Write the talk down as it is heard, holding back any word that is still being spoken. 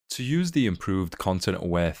To use the improved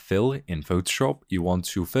content-aware fill in Photoshop, you want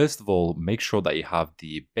to first of all make sure that you have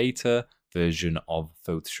the beta version of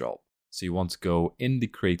Photoshop. So you want to go in the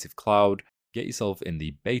Creative Cloud, get yourself in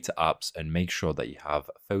the beta apps and make sure that you have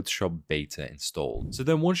Photoshop beta installed. So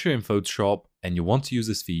then once you're in Photoshop and you want to use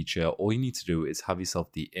this feature, all you need to do is have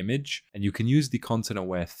yourself the image, and you can use the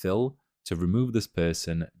content-aware fill to remove this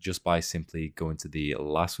person just by simply going to the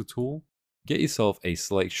lasso tool, get yourself a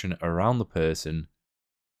selection around the person,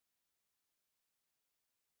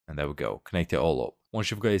 and there we go, connect it all up.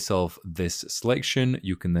 Once you've got yourself this selection,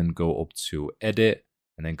 you can then go up to edit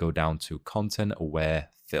and then go down to content aware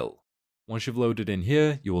fill. Once you've loaded in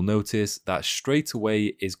here, you will notice that straight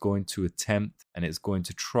away is going to attempt and it's going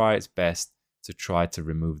to try its best to try to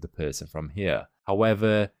remove the person from here.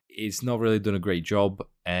 However, it's not really done a great job,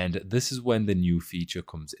 and this is when the new feature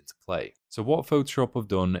comes into play. So what Photoshop have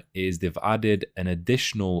done is they've added an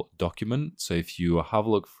additional document. So if you have a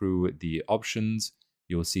look through the options,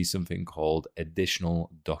 you'll see something called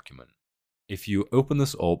additional document. If you open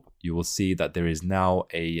this up, you will see that there is now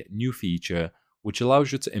a new feature which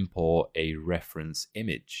allows you to import a reference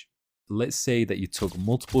image. Let's say that you took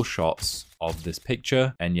multiple shots of this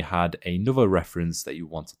picture and you had another reference that you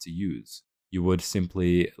wanted to use. You would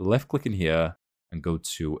simply left click in here and go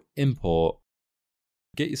to import,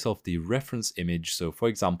 get yourself the reference image. So for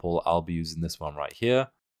example, I'll be using this one right here.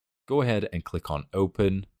 Go ahead and click on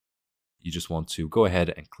open. You just want to go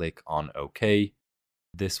ahead and click on OK.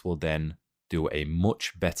 This will then do a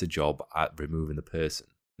much better job at removing the person.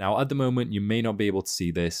 Now, at the moment, you may not be able to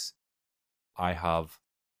see this. I have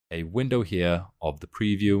a window here of the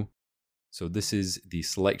preview. So this is the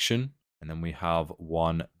selection. And then we have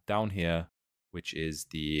one down here, which is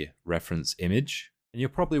the reference image. And you're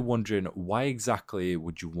probably wondering, why exactly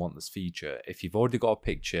would you want this feature? If you've already got a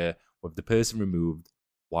picture with the person removed,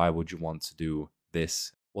 why would you want to do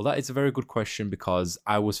this? Well, that is a very good question, because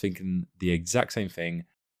I was thinking the exact same thing.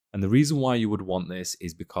 And the reason why you would want this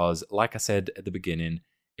is because, like I said at the beginning,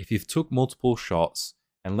 if you've took multiple shots,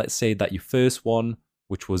 and let's say that your first one,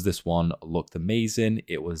 which was this one, looked amazing,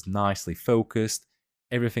 it was nicely focused,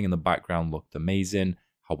 everything in the background looked amazing,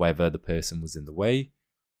 however, the person was in the way.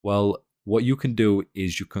 Well, what you can do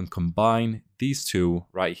is you can combine these two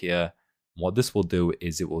right here. What this will do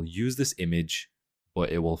is it will use this image, but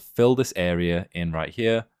it will fill this area in right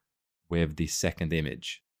here with the second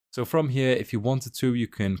image. So from here, if you wanted to, you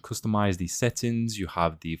can customize the settings. You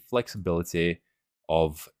have the flexibility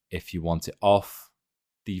of if you want it off,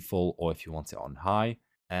 default, or if you want it on high.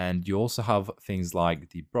 And you also have things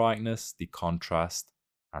like the brightness, the contrast,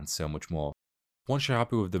 and so much more. Once you're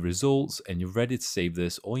happy with the results and you're ready to save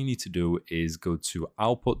this, all you need to do is go to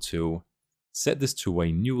Output 2, set this to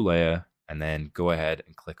a new layer, and then go ahead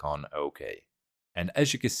and click on OK. And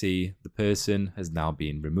as you can see, the person has now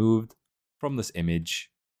been removed from this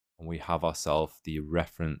image, and we have ourselves the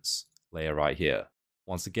reference layer right here.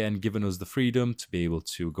 Once again, giving us the freedom to be able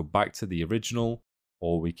to go back to the original,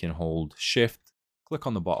 or we can hold Shift, click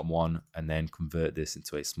on the bottom one, and then convert this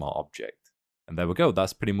into a smart object. And there we go.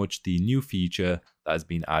 That's pretty much the new feature that has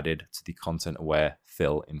been added to the content-aware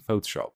fill in Photoshop.